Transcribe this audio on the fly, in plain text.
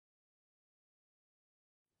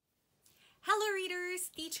Hello readers,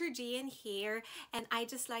 Teacher Gian here, and I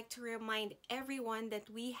just like to remind everyone that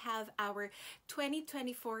we have our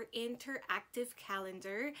 2024 interactive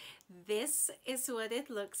calendar. This is what it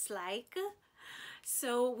looks like.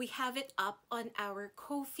 So we have it up on our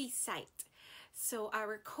Ko-fi site. So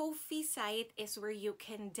our Ko-fi site is where you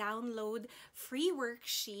can download free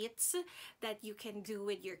worksheets that you can do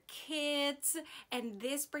with your kids. And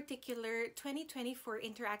this particular 2024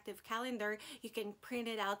 interactive calendar, you can print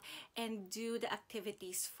it out and do the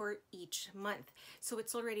activities for each month. So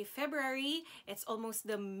it's already February. It's almost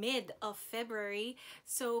the mid of February.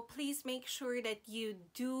 So please make sure that you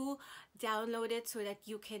do download it so that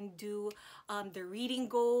you can do the reading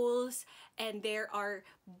goals, and there are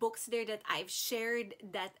books there that I've shared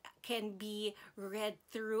that can be read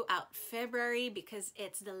throughout February because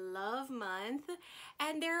it's the love month,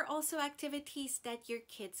 and there are also activities that your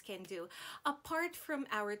kids can do. Apart from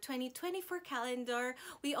our 2024 calendar,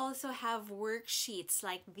 we also have worksheets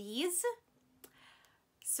like these.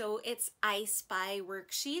 So it's I Spy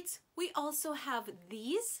worksheets. We also have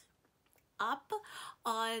these up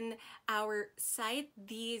on our site.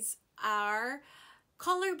 These are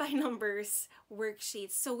color by numbers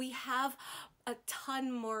worksheets. So we have a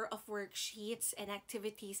ton more of worksheets and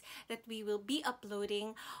activities that we will be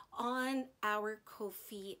uploading on our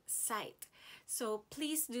Ko-fi site. So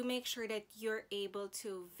please do make sure that you're able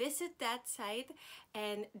to visit that site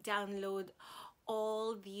and download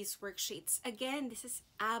all these worksheets. Again, this is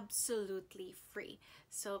absolutely free.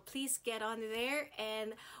 So please get on there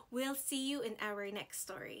and we'll see you in our next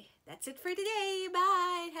story. That's it for today.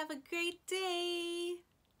 Bye. Have a great day.